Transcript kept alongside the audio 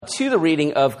To the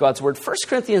reading of God's Word, 1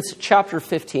 Corinthians chapter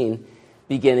 15,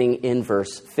 beginning in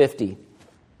verse 50.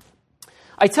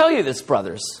 I tell you this,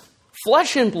 brothers,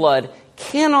 flesh and blood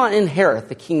cannot inherit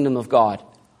the kingdom of God,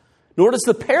 nor does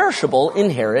the perishable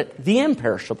inherit the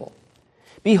imperishable.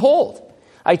 Behold,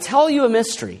 I tell you a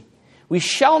mystery. We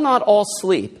shall not all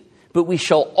sleep, but we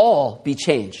shall all be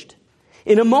changed.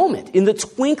 In a moment, in the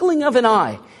twinkling of an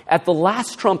eye, at the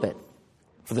last trumpet.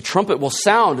 For the trumpet will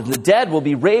sound, and the dead will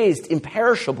be raised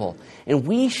imperishable, and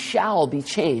we shall be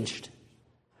changed.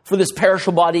 For this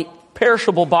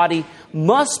perishable body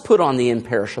must put on the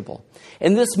imperishable,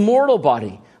 and this mortal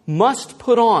body must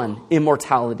put on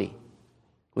immortality.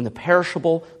 When the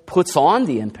perishable puts on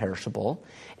the imperishable,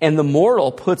 and the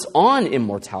mortal puts on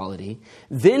immortality,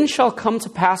 then shall come to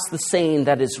pass the saying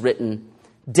that is written,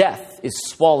 death is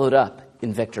swallowed up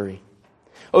in victory.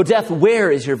 O death, where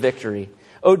is your victory?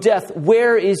 O death,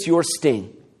 where is your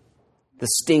sting? The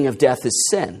sting of death is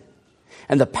sin,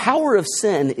 and the power of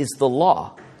sin is the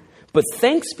law. But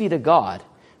thanks be to God,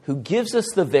 who gives us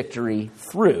the victory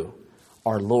through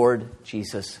our Lord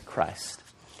Jesus Christ.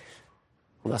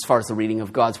 Well, as far as the reading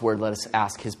of God's Word, let us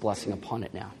ask His blessing upon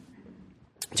it now.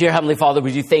 Dear Heavenly Father,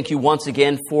 we do thank you once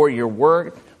again for your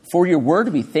Word. For your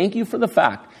Word, we thank you for the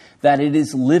fact that it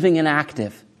is living and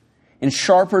active and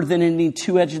sharper than any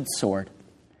two-edged sword.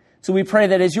 So we pray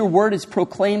that as your word is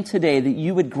proclaimed today, that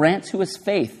you would grant to us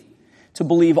faith to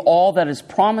believe all that is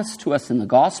promised to us in the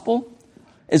gospel,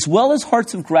 as well as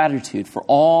hearts of gratitude for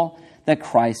all that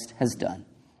Christ has done.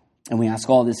 And we ask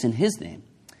all this in his name.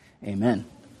 Amen.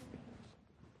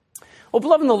 Well,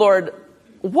 beloved in the Lord,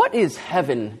 what is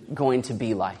heaven going to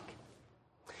be like?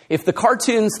 If the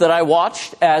cartoons that I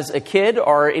watched as a kid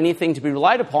are anything to be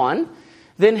relied upon,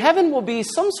 then heaven will be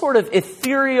some sort of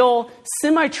ethereal,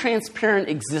 semi-transparent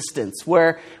existence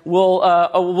where we'll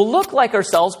look like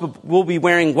ourselves, but we'll be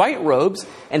wearing white robes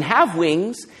and have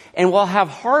wings, and we'll have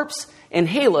harps and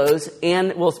halos,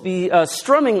 and we'll be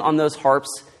strumming on those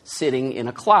harps sitting in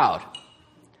a cloud.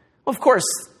 Of course,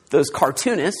 those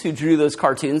cartoonists who drew those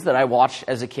cartoons that I watched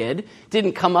as a kid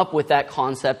didn't come up with that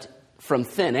concept from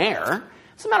thin air.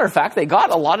 As a matter of fact, they got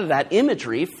a lot of that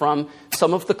imagery from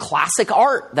some of the classic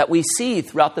art that we see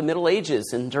throughout the Middle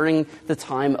Ages and during the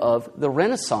time of the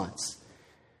Renaissance.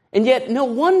 And yet, no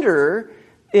wonder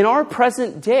in our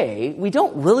present day, we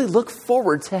don't really look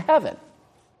forward to heaven.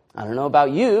 I don't know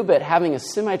about you, but having a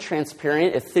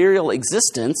semi-transparent, ethereal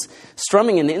existence,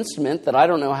 strumming an instrument that I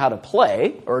don't know how to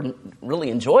play or really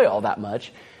enjoy all that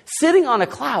much, sitting on a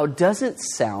cloud doesn't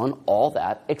sound all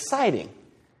that exciting.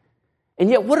 And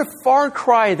yet, what a far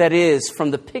cry that is from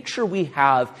the picture we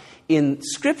have in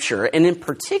Scripture, and in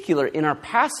particular in our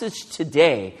passage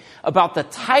today, about the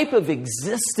type of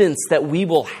existence that we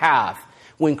will have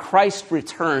when Christ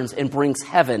returns and brings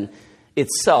heaven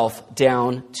itself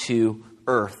down to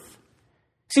earth.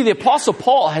 See, the Apostle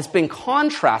Paul has been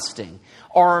contrasting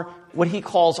what he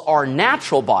calls our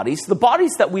natural bodies, the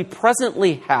bodies that we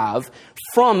presently have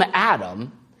from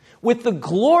Adam, with the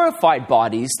glorified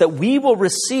bodies that we will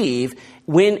receive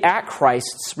when at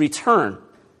Christ's return.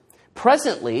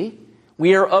 Presently,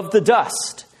 we are of the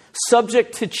dust,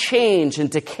 subject to change and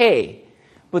decay.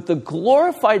 But the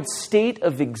glorified state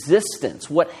of existence,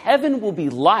 what heaven will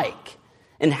be like,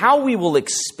 and how we will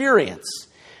experience,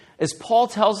 as Paul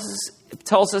tells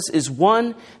us, is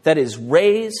one that is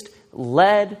raised,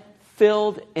 led,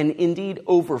 filled, and indeed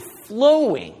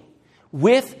overflowing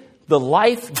with the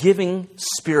life-giving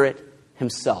Spirit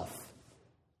himself.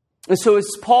 And so as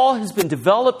Paul has been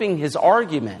developing his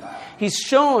argument, he's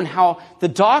shown how the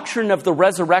doctrine of the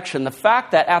resurrection, the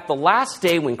fact that at the last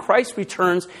day when Christ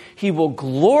returns, he will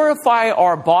glorify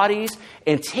our bodies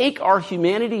and take our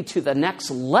humanity to the next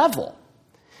level.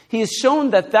 He has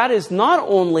shown that that is not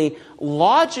only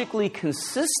logically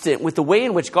consistent with the way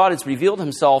in which God has revealed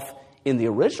himself in the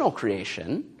original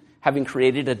creation, having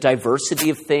created a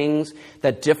diversity of things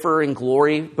that differ in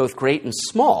glory, both great and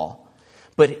small.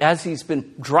 But as he's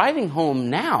been driving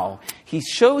home now, he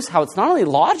shows how it's not only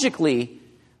logically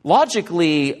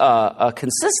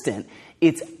consistent,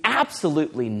 it's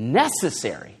absolutely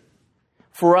necessary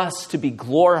for us to be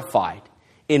glorified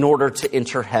in order to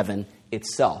enter heaven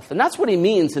itself. And that's what he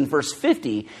means in verse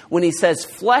 50 when he says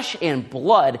flesh and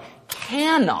blood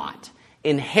cannot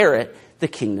inherit the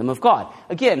kingdom of God.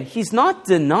 Again, he's not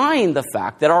denying the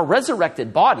fact that our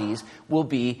resurrected bodies will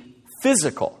be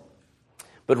physical.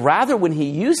 But rather, when he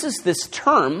uses this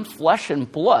term, flesh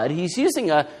and blood, he's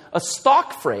using a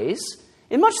stock phrase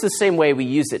in much the same way we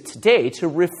use it today to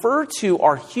refer to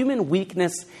our human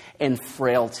weakness and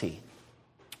frailty.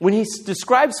 When he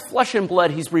describes flesh and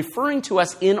blood, he's referring to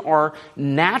us in our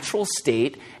natural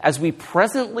state as we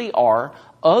presently are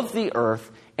of the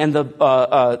earth and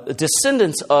the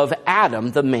descendants of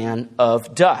Adam, the man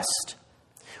of dust.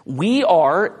 We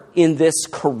are in this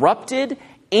corrupted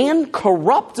and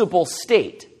corruptible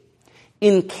state,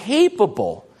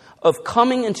 incapable of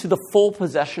coming into the full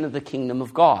possession of the kingdom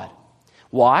of God.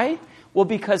 Why? Well,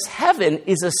 because heaven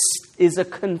is a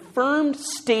confirmed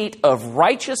state of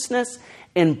righteousness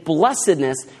and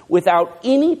blessedness without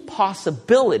any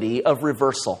possibility of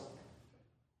reversal.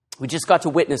 We just got to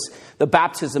witness the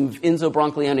baptism of Enzo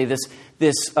Broncolione,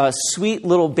 this sweet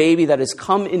little baby that has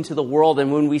come into the world.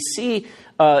 And when we see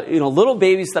little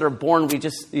babies that are born, we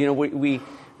just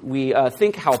we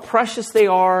think how precious they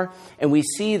are, and we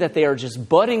see that they are just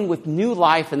budding with new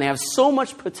life, and they have so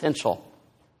much potential.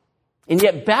 And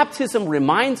yet baptism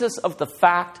reminds us of the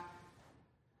fact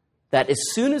that as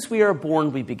soon as we are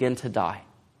born, we begin to die.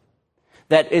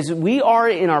 That as we are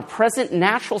in our present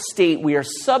natural state, we are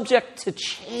subject to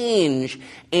change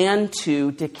and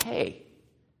to decay.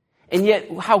 And yet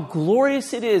how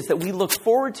glorious it is that we look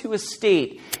forward to a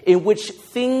state in which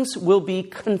things will be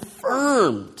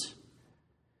confirmed.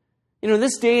 In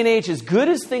this day and age, as good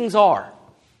as things are,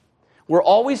 we're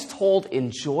always told,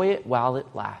 enjoy it while it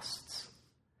lasts.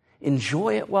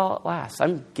 Enjoy it while it lasts.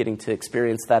 I'm getting to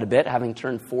experience that a bit, having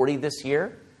turned 40 this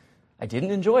year. I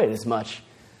didn't enjoy it as much,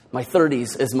 my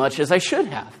 30s, as much as I should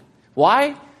have.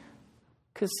 Why?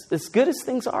 Because as good as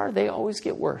things are, they always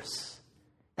get worse.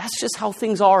 That's just how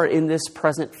things are in this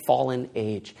present fallen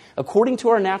age. According to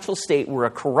our natural state, we're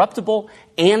a corruptible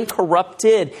and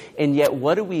corrupted. And yet,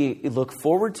 what do we look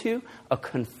forward to? A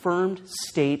confirmed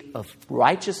state of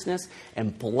righteousness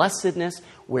and blessedness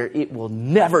where it will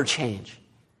never change.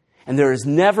 And there is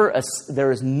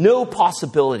no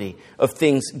possibility of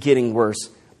things getting worse,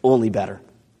 only better.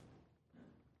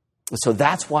 And so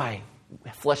that's why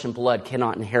flesh and blood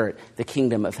cannot inherit the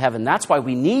kingdom of heaven. That's why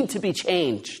we need to be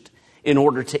changed in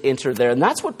order to enter there. And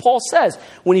that's what Paul says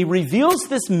when he reveals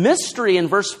this mystery in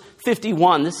verse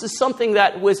 51. This is something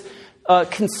that was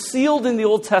concealed in the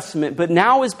Old Testament, but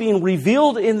now is being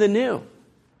revealed in the New.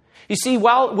 You see,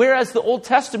 whereas the Old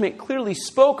Testament clearly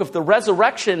spoke of the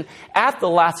resurrection at the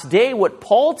last day, what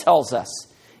Paul tells us,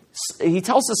 he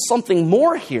tells us something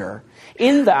more here,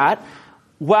 in that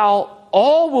while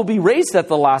all will be raised at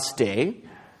the last day,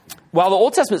 while the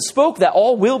Old Testament spoke that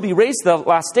all will be raised at the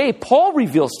last day, Paul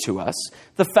reveals to us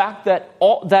the fact that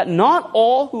not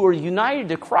all who are united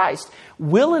to Christ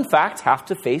will in fact have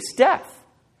to face death.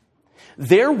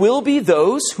 There will be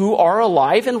those who are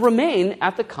alive and remain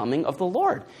at the coming of the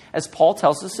Lord, as Paul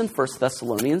tells us in 1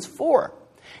 Thessalonians 4.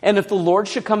 And if the Lord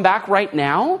should come back right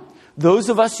now, those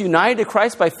of us united to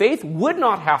Christ by faith would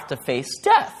not have to face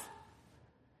death.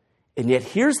 And yet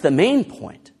here's the main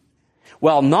point.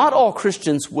 While not all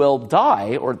Christians will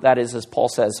die, or that is, as Paul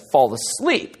says, fall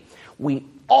asleep, we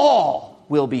all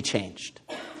will be changed.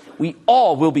 We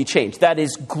all will be changed. That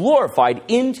is, glorified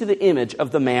into the image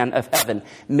of the man of heaven,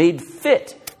 made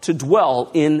fit to dwell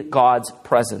in God's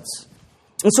presence.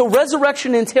 And so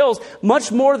resurrection entails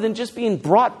much more than just being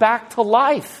brought back to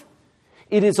life.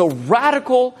 It is a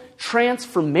radical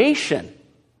transformation.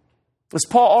 As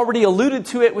Paul already alluded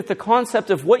to it with the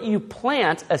concept of what you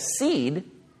plant, a seed,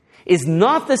 is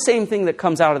not the same thing that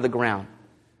comes out of the ground.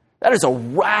 That is a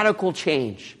radical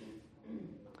change.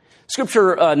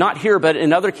 Scripture, not here, but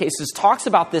in other cases, talks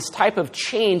about this type of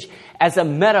change as a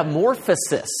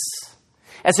metamorphosis,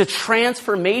 as a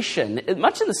transformation,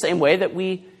 much in the same way that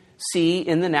we see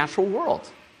in the natural world.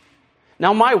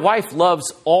 Now, my wife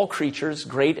loves all creatures,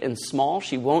 great and small.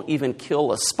 She won't even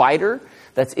kill a spider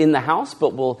that's in the house,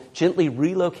 but will gently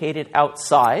relocate it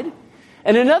outside.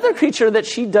 And another creature that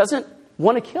she doesn't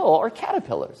want to kill are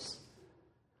caterpillars.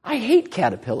 I hate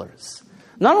caterpillars.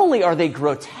 Not only are they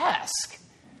grotesque,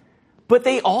 but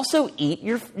they also eat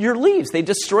your leaves. They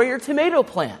destroy your tomato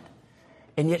plant.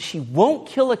 And yet she won't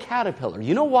kill a caterpillar.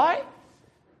 You know why?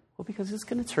 Well, because it's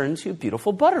going to turn into a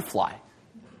beautiful butterfly.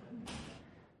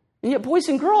 And yet, boys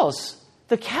and girls,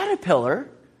 the caterpillar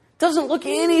doesn't look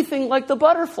anything like the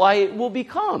butterfly it will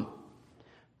become.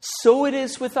 So it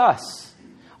is with us.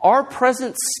 Our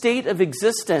present state of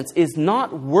existence is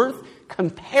not worth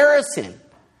comparison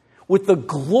with the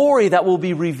glory that will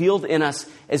be revealed in us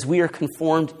as we are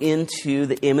conformed into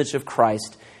the image of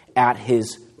Christ at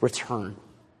his return.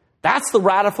 That's the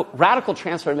radical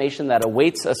transformation that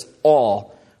awaits us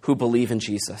all who believe in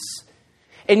Jesus.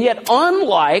 And yet,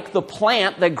 unlike the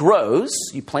plant that grows,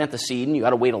 you plant the seed and you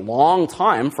got to wait a long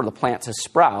time for the plant to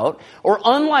sprout, or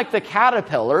unlike the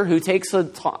caterpillar who takes a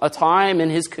time in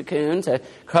his cocoon to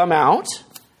come out,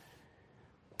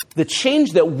 the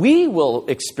change that we will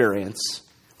experience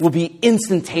will be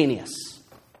instantaneous.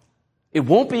 It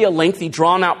won't be a lengthy,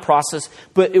 drawn-out process,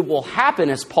 but it will happen,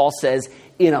 as Paul says,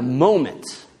 in a moment.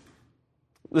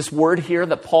 This word here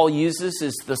that Paul uses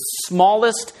is the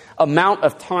smallest amount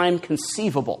of time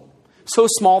conceivable. So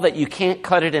small that you can't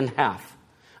cut it in half.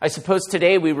 I suppose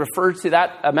today we refer to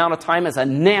that amount of time as a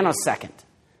nanosecond.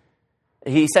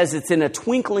 He says it's in a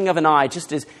twinkling of an eye,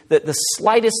 just as the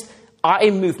slightest eye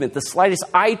movement, the slightest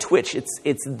eye twitch.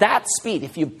 It's that speed.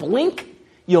 If you blink,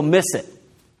 you'll miss it.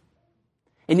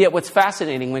 And yet what's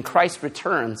fascinating, when Christ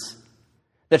returns,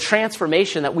 the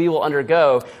transformation that we will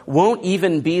undergo won't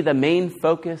even be the main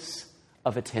focus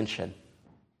of attention.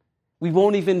 We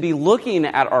won't even be looking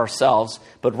at ourselves,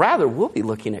 but rather we'll be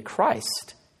looking at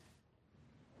Christ.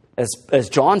 As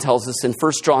John tells us in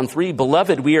 1 John 3,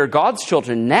 "Beloved, we are God's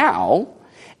children now,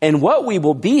 and what we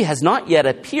will be has not yet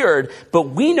appeared, but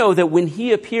we know that when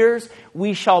he appears,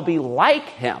 we shall be like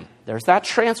him." There's that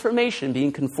transformation,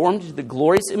 being conformed to the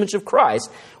glorious image of Christ.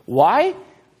 Why?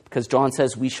 Because John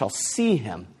says we shall see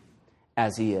him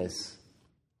as he is.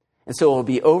 And so it will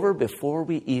be over before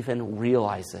we even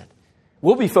realize it.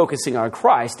 We'll be focusing on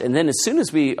Christ, and then as soon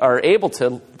as we are able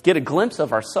to get a glimpse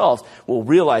of ourselves, we'll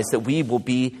realize that we will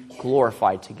be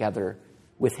glorified together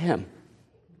with him.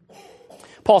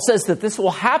 Paul says that this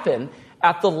will happen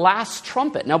at the last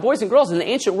trumpet. Now, boys and girls, in the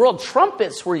ancient world,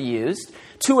 trumpets were used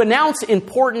to announce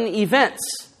important events,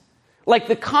 like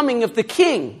the coming of the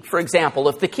king, for example.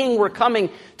 If the king were coming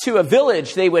to a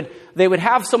village, they would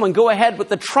have someone go ahead with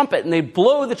the trumpet, and they'd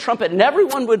blow the trumpet, and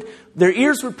their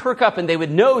ears would perk up, and they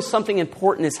would know something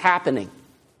important is happening.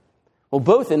 Well,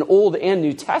 both in Old and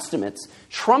New Testaments,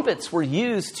 trumpets were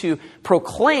used to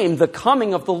proclaim the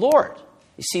coming of the Lord.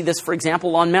 You see this, for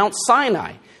example, on Mount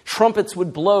Sinai. Trumpets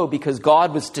would blow because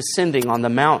God was descending on the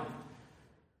mount.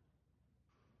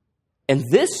 And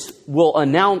this will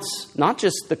announce not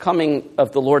just the coming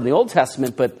of the Lord in the Old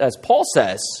Testament, but as Paul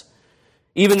says,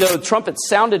 even though trumpets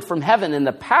sounded from heaven in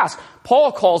the past,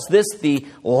 Paul calls this the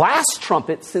last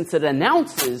trumpet since it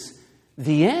announces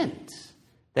the end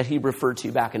that he referred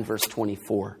to back in verse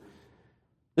 24.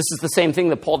 This is the same thing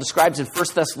that Paul describes in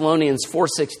 1 Thessalonians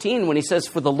 4:16 when he says,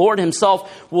 "For the Lord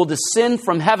himself will descend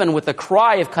from heaven with a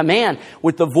cry of command,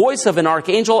 with the voice of an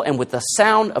archangel, and with the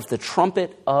sound of the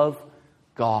trumpet of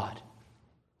God."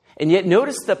 And yet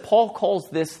notice that Paul calls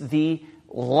this the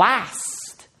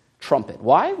last trumpet.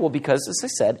 Why? Well, because, as I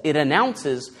said, it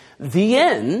announces the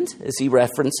end, as he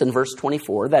referenced in verse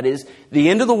 24, that is, the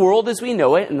end of the world as we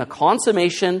know it and the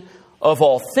consummation of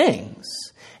all things.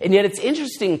 And yet it's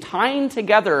interesting tying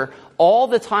together all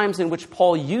the times in which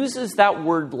Paul uses that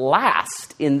word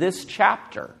last in this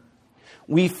chapter.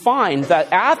 We find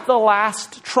that at the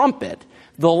last trumpet,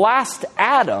 the last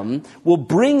Adam will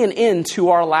bring an end to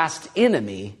our last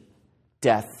enemy,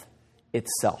 death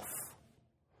itself.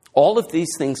 All of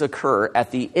these things occur at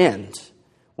the end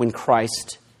when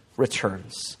Christ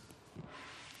returns.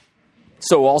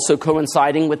 So also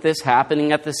coinciding with this,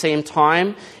 happening at the same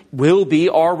time, will be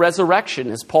our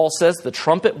resurrection. As Paul says, the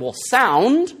trumpet will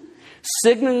sound,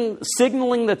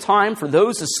 signaling the time for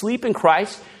those asleep in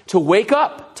Christ to wake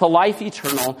up to life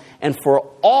eternal and for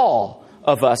all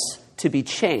of us to be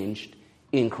changed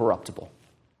incorruptible.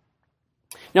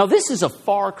 Now, this is a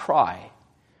far cry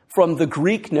from the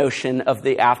Greek notion of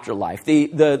the afterlife,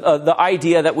 the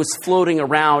idea that was floating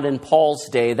around in Paul's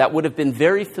day that would have been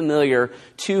very familiar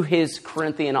to his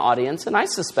Corinthian audience, and I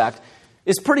suspect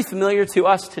is pretty familiar to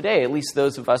us today, at least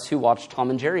those of us who watch Tom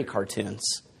and Jerry cartoons.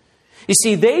 You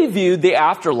see, they viewed the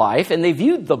afterlife, and they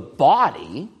viewed the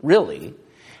body, really,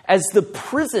 as the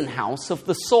prison house of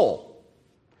the soul.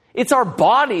 It's our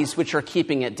bodies which are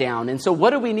keeping it down. And so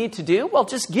what do we need to do? Well,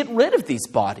 just get rid of these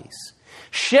bodies.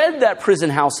 Shed that prison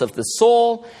house of the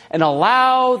soul and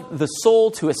allow the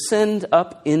soul to ascend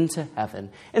up into heaven.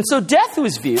 And so death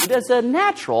was viewed as a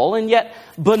natural and yet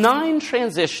benign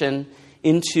transition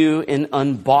into an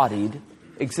unbodied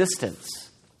existence.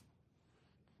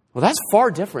 Well, that's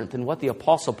far different than what the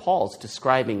Apostle Paul is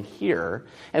describing here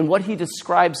and what he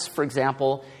describes, for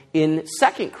example, in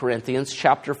 2 Corinthians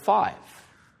chapter 5.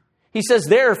 He says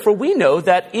there, "For we know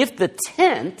that if the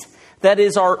tent, that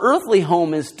is our earthly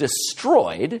home, is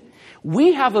destroyed,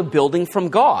 we have a building from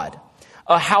God,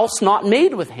 a house not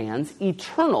made with hands,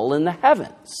 eternal in the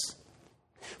heavens.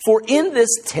 For in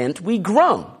this tent we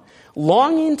groan,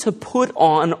 longing to put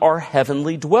on our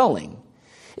heavenly dwelling.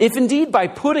 If indeed by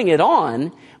putting it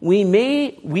on, we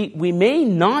may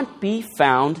not be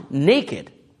found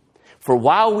naked. For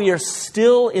while we are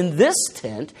still in this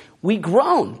tent, we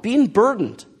groan, being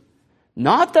burdened.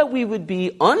 Not that we would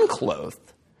be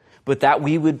unclothed, but that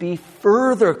we would be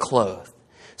further clothed,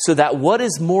 so that what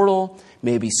is mortal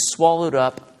may be swallowed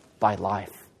up by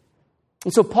life."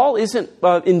 And so Paul isn't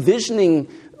envisioning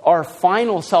our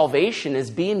final salvation as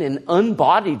being an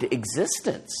unbodied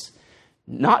existence.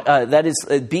 Not that is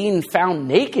being found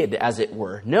naked, as it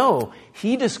were. No,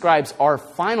 he describes our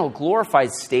final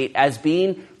glorified state as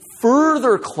being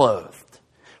further clothed.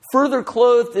 Further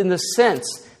clothed in the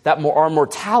sense that our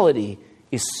mortality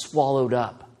is swallowed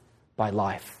up by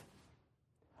life.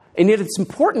 And yet it's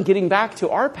important, getting back to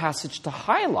our passage, to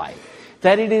highlight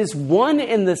that it is one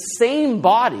and the same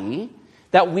body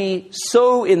that we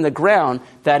sow in the ground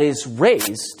that is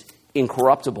raised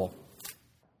incorruptible.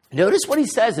 Notice what he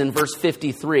says in verse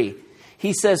 53.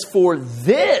 He says, "For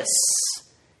this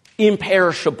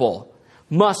imperishable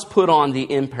must put on the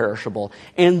imperishable,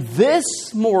 and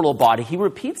this mortal body," he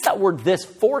repeats that word "this"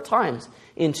 4 times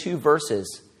in 2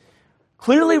 verses,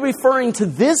 clearly referring to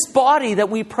this body that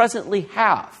we presently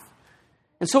have.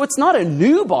 And so it's not a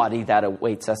new body that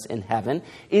awaits us in heaven.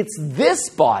 It's this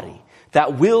body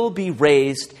that will be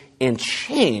raised and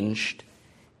changed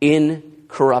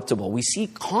incorruptible. We see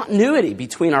continuity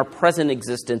between our present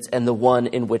existence and the one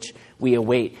in which we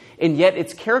await. And yet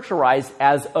it's characterized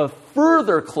as a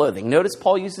further clothing. Notice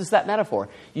Paul uses that metaphor.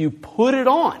 You put it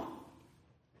on.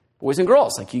 Boys and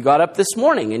girls, like you got up this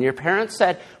morning and your parents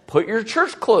said, put your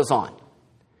church clothes on.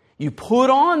 You put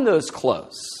on those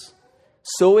clothes.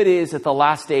 So it is at the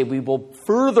last day we will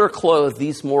further clothe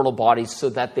these mortal bodies so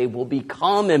that they will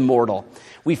become immortal.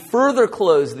 We further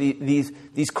clothe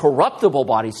these corruptible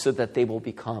bodies so that they will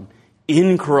become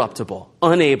incorruptible,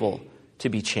 unable to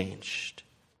be changed.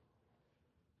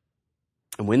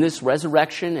 And when this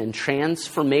resurrection and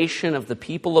transformation of the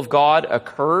people of God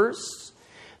occurs,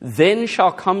 then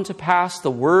shall come to pass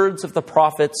the words of the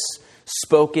prophets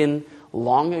spoken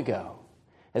long ago,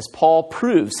 as Paul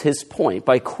proves his point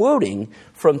by quoting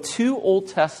from 2 Old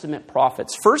Testament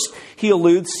prophets. First, he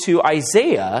alludes to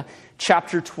Isaiah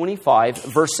chapter 25,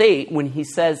 verse 8, when he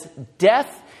says,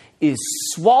 "Death is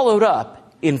swallowed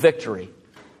up in victory."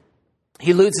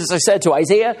 He alludes, as I said, to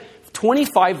Isaiah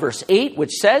 25, verse 8,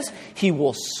 which says, "He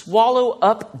will swallow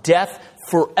up death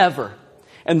forever.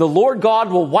 And the Lord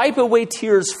God will wipe away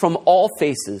tears from all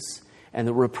faces, and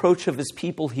the reproach of his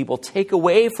people he will take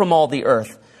away from all the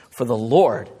earth. For the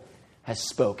Lord has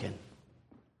spoken."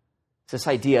 It's this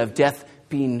idea of death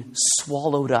being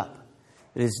swallowed up.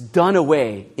 It is done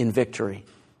away in victory.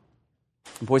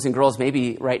 Boys and girls,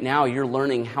 maybe right now you're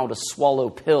learning how to swallow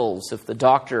pills. If the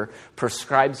doctor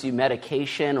prescribes you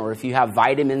medication, or if you have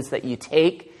vitamins that you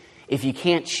take, if you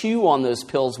can't chew on those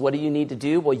pills, what do you need to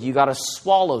do? Well, you got to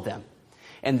swallow them.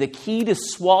 And the key to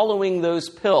swallowing those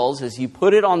pills is you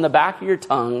put it on the back of your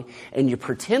tongue and you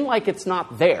pretend like it's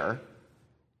not there.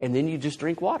 And then you just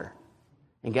drink water.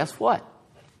 And guess what?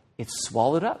 It's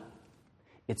swallowed up.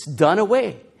 It's done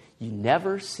away. You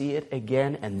never see it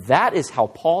again. And that is how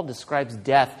Paul describes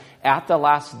death at the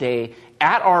last day,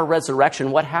 at our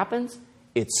resurrection. What happens?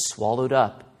 It's swallowed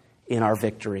up in our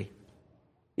victory.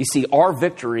 You see, our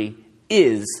victory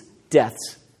is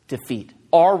death's defeat.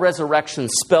 Our resurrection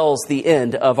spells the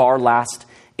end of our last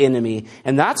enemy.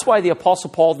 And that's why the Apostle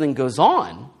Paul then goes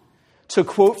on to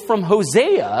quote from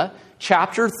Hosea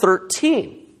chapter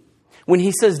 13, when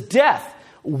he says, "Death,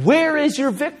 where is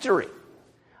your victory?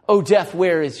 O death,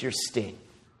 where is your sting?"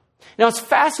 Now, it's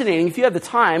fascinating. If you have the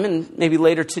time, and maybe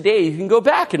later today, you can go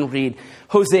back and read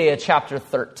Hosea chapter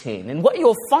 13. And what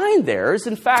you'll find there is,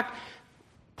 in fact,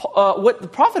 what the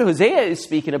prophet Hosea is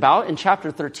speaking about in chapter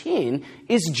 13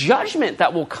 is judgment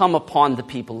that will come upon the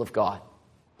people of God.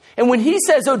 And when he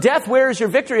says, "Oh, death, where is your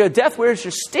victory? Oh, death, where is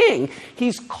your sting?"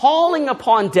 he's calling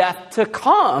upon death to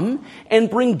come and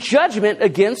bring judgment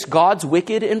against God's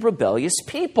wicked and rebellious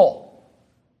people.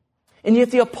 And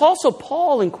yet the Apostle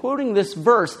Paul, in quoting this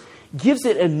verse, gives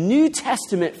it a New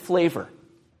Testament flavor.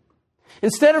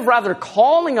 Instead of rather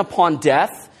calling upon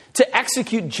death to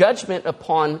execute judgment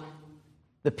upon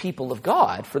the people of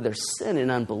God for their sin and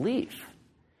unbelief,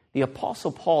 the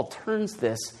Apostle Paul turns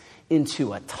this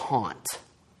into a taunt.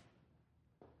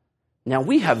 Now,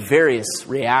 we have various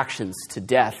reactions to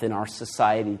death in our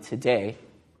society today.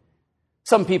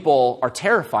 Some people are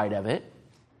terrified of it.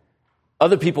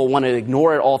 Other people want to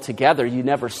ignore it altogether. You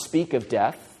never speak of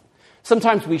death.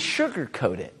 Sometimes we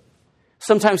sugarcoat it.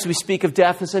 Sometimes we speak of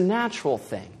death as a natural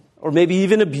thing, or maybe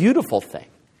even a beautiful thing.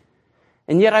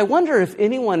 And yet I wonder if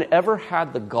anyone ever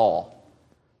had the gall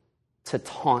to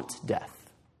taunt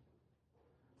death.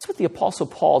 That's what the Apostle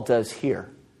Paul does here.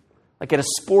 Like at a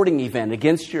sporting event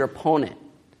against your opponent.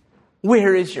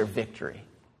 Where is your victory?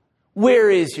 Where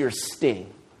is your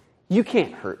sting? You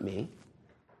can't hurt me.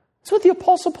 That's what the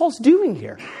Apostle Paul's doing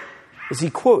here, as he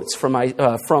quotes from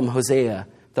Hosea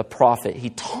the prophet.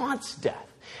 He taunts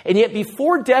death. And yet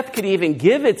before death could even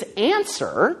give its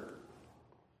answer,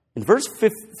 in verse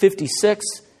 56,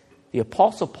 the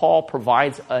Apostle Paul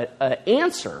provides an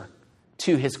answer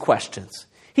to his questions.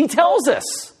 He tells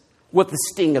us what the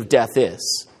sting of death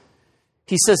is.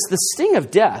 He says the sting of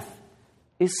death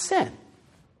is sin.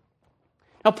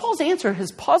 Now, Paul's answer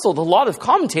has puzzled a lot of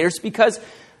commentators because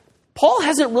Paul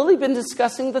hasn't really been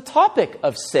discussing the topic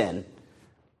of sin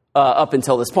up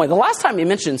until this point. The last time he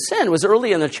mentioned sin was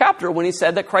early in the chapter when he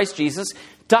said that Christ Jesus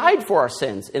died for our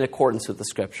sins in accordance with the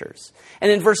Scriptures.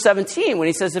 And in verse 17, when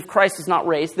he says, if Christ is not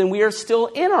raised, then we are still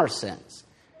in our sins.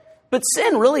 But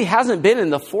sin really hasn't been in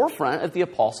the forefront of the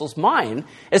apostle's mind,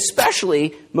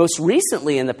 especially most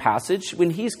recently in the passage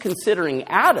when he's considering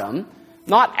Adam,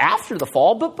 not after the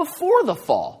fall, but before the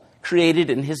fall, created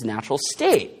in his natural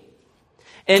state.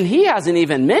 And he hasn't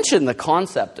even mentioned the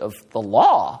concept of the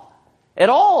law at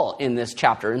all in this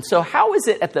chapter. And so how is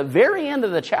it at the very end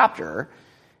of the chapter,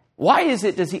 why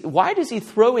does he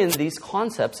throw in these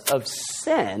concepts of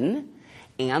sin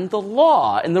and the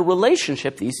law and the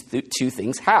relationship these two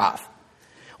things have?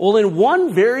 Well, in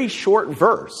one very short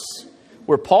verse,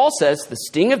 where Paul says the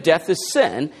sting of death is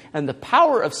sin and the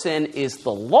power of sin is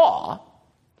the law,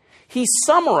 he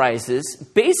summarizes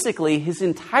basically his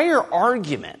entire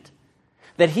argument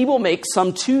that he will make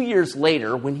some 2 years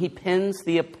later when he pens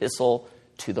the epistle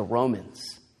to the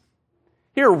Romans.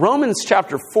 Here, Romans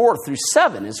chapter 4 through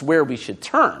 7 is where we should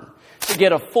turn to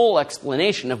get a full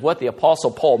explanation of what the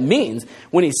Apostle Paul means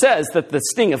when he says that the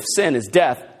sting of sin is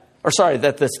death,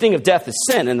 that the sting of death is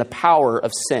sin and the power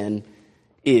of sin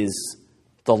is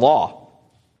the law.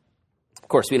 Of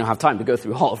course, we don't have time to go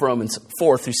through all of Romans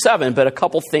 4 through 7, but a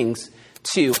couple things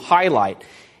to highlight.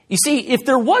 You see, if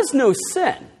there was no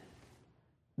sin,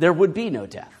 there would be no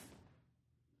death.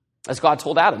 As God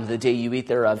told Adam, the day you eat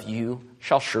thereof, you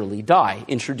shall surely die,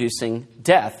 introducing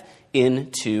death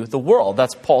into the world.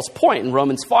 That's Paul's point in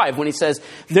Romans 5 when he says,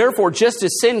 therefore, just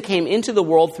as sin came into the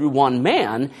world through one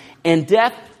man, and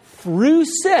death through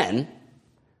sin,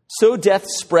 so death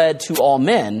spread to all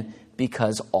men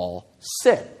because all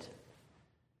sinned.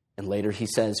 And later he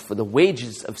says, for the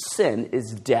wages of sin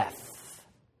is death.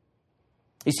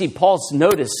 You see, Paul's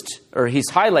noticed, or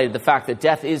he's highlighted the fact that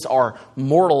death is our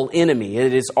mortal enemy.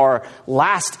 It is our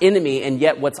last enemy, and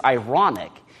yet what's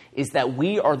ironic is that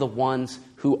we are the ones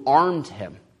who armed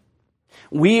him.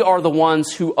 We are the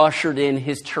ones who ushered in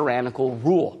his tyrannical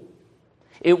rule.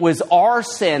 It was our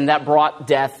sin that brought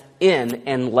death in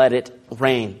and let it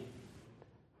reign.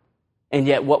 And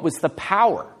yet, what was the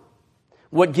power?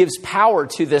 What gives power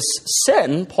to this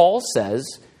sin? Paul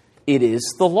says it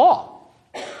is the law.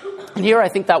 And here I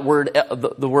think that word,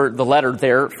 the letter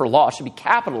there for law should be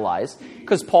capitalized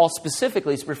because Paul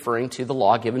specifically is referring to the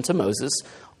law given to Moses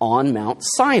on Mount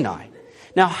Sinai.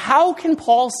 Now, how can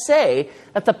Paul say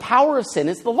that the power of sin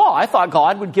is the law? I thought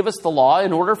God would give us the law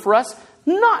in order for us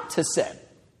not to sin.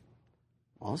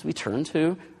 Well, as we turn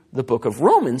to the book of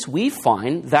Romans, we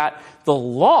find that the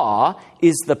law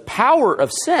is the power of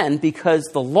sin because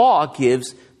the law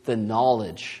gives the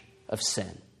knowledge of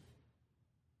sin.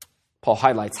 Paul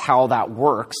highlights how that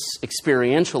works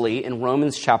experientially in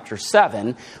Romans chapter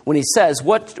 7 when he says,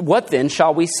 What then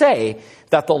shall we say?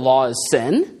 That the law is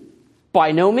sin?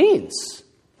 By no means.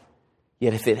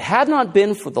 Yet if it had not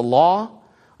been for the law,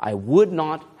 I would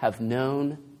not have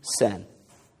known sin.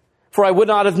 For I would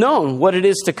not have known what it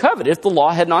is to covet if the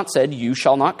law had not said, you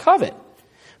shall not covet.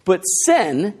 But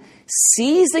sin,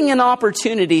 seizing an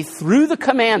opportunity through the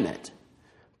commandment,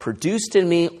 produced in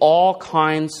me all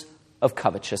kinds of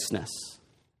covetousness.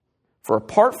 For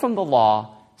apart from the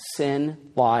law, sin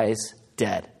lies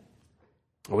dead.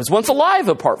 I was once alive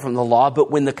apart from the law,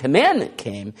 but when the commandment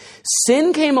came,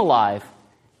 sin came alive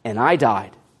and I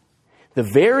died. The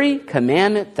very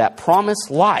commandment that promised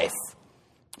life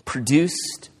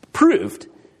proved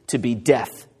to be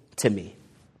death to me.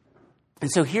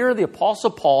 And so here the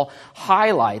Apostle Paul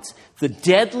highlights the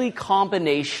deadly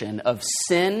combination of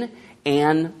sin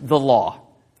and the law.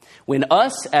 When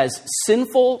us as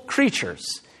sinful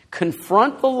creatures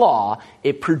confront the law,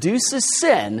 it produces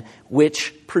sin,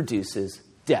 which produces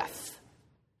death.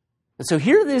 And so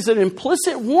here there's an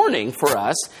implicit warning for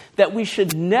us that we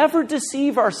should never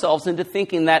deceive ourselves into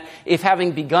thinking that if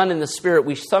having begun in the Spirit,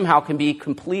 we somehow can be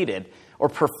completed or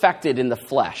perfected in the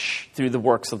flesh through the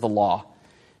works of the law.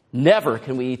 Never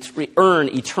can we earn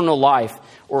eternal life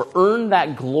or earn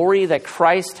that glory that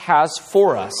Christ has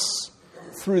for us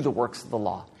through the works of the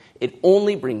law. It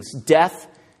only brings death,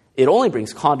 it only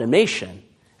brings condemnation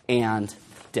and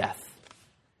death.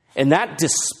 And that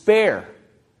despair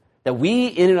that we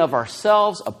in and of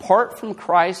ourselves, apart from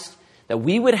Christ, that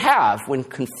we would have when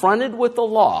confronted with the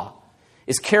law,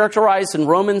 is characterized in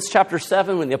Romans chapter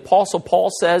 7 when the Apostle Paul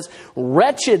says,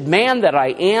 "Wretched man that I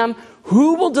am,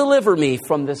 who will deliver me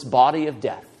from this body of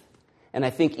death?" And I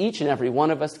think each and every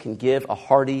one of us can give a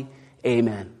hearty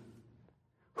amen.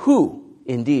 Who,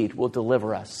 indeed, will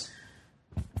deliver us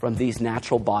from these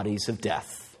natural bodies of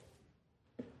death?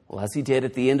 Well, as he did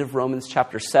at the end of Romans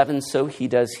chapter 7, so he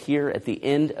does here at the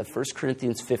end of 1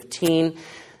 Corinthians 15.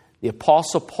 The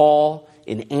Apostle Paul,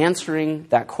 in answering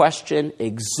that question,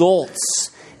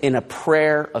 exults in a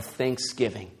prayer of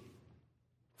thanksgiving.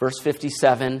 Verse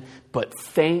 57, "But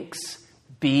thanks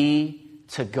be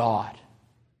to God."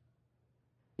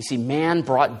 You see, man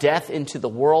brought death into the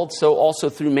world, so also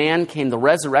through man came the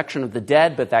resurrection of the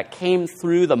dead, but that came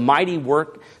through the mighty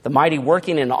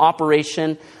working and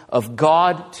operation of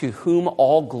God, to whom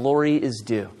all glory is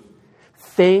due.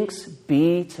 Thanks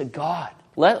be to God.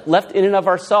 Left in and of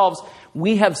ourselves,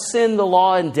 we have sinned the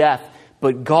law and death,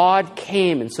 but God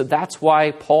came, and so that's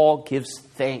why Paul gives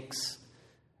thanks.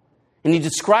 And he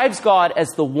describes God as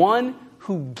the one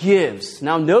who gives.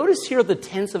 Now notice here the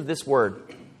tense of this word.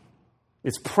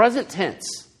 It's present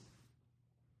tense.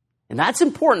 And that's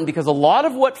important because a lot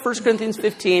of what 1 Corinthians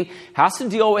 15 has to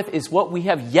deal with is what we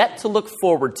have yet to look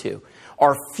forward to.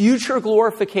 Our future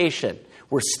glorification.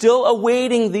 We're still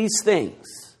awaiting these things.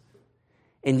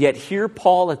 And yet here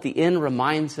Paul at the end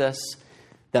reminds us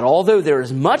that although there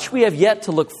is much we have yet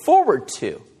to look forward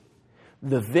to,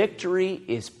 the victory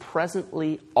is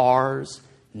presently ours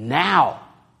now.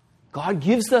 God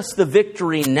gives us the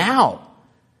victory now.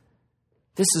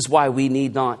 This is why we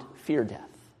need not fear death.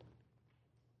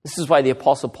 This is why the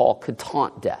Apostle Paul could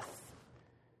taunt death.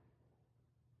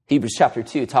 Hebrews chapter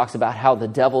 2 talks about how the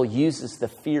devil uses the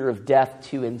fear of death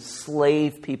to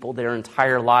enslave people their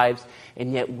entire lives,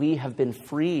 and yet we have been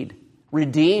freed,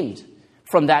 redeemed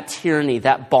from that tyranny,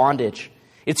 that bondage.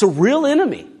 It's a real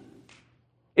enemy.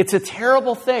 It's a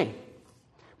terrible thing.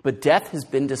 But death has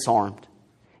been disarmed.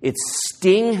 Its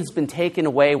sting has been taken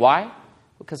away. Why?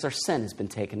 Because our sin has been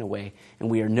taken away, and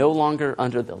we are no longer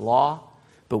under the law,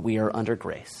 but we are under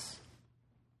grace.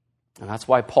 And that's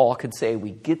why Paul could say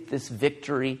we get this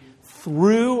victory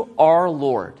through our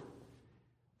Lord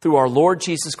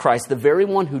Jesus Christ, the very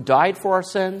one who died for our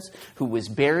sins, who was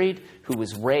buried, who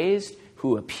was raised,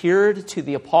 who appeared to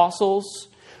the apostles.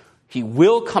 He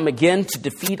will come again to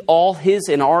defeat all his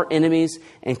and our enemies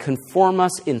and conform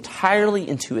us entirely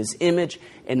into his image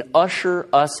and usher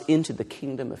us into the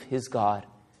kingdom of his God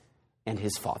and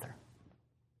his Father.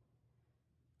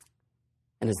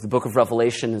 And as the book of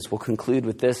Revelation, as we'll conclude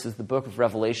with this, as the book of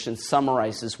Revelation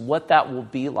summarizes what that will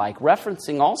be like,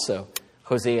 referencing also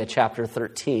Hosea chapter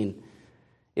 13,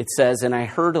 it says, "And I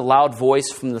heard a loud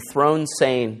voice from the throne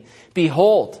saying,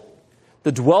 'Behold,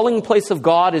 the dwelling place of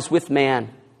God is with man.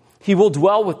 He will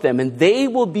dwell with them, and they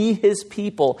will be his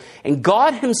people, and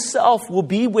God himself will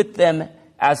be with them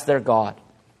as their God.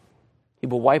 He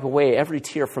will wipe away every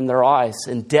tear from their eyes,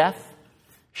 and death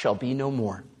shall be no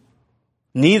more.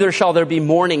 Neither shall there be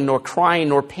mourning, nor crying,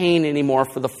 nor pain anymore,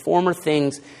 for the former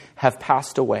things have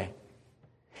passed away.'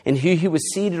 And he who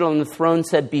was seated on the throne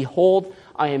said, 'Behold,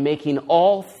 I am making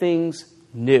all things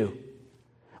new.'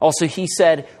 Also he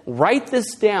said, 'Write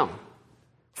this down,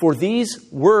 for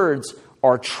these words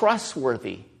are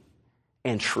trustworthy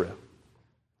and true.'"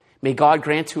 May God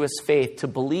grant to us faith to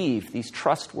believe these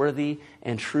trustworthy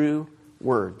and true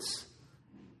words.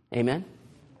 Amen.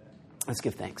 Let's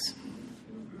give thanks.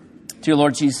 Dear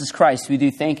Lord Jesus Christ, we do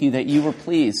thank you that you were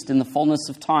pleased in the fullness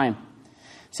of time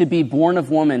to be born of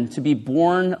woman, to be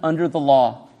born under the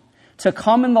law, to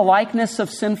come in the likeness of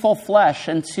sinful flesh,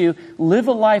 and to live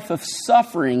a life of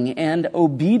suffering and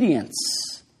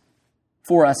obedience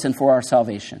for us and for our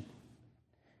salvation.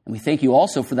 And we thank you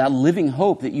also for that living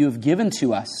hope that you have given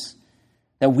to us,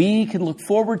 that we can look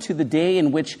forward to the day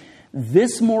in which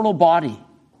this mortal body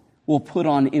will put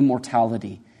on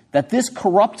immortality, that this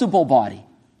corruptible body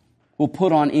will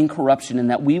put on incorruption, and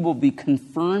that we will be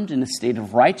confirmed in a state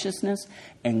of righteousness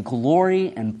and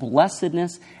glory and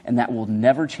blessedness, and that will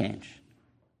never change.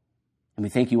 And we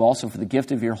thank you also for the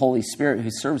gift of your Holy Spirit, who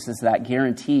serves as that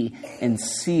guarantee and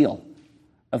seal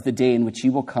of the day in which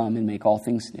you will come and make all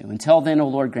things new. Until then, O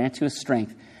Lord, grant to us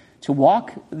strength to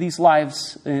walk these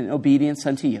lives in obedience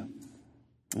unto you.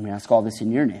 And we ask all this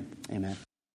in your name. Amen.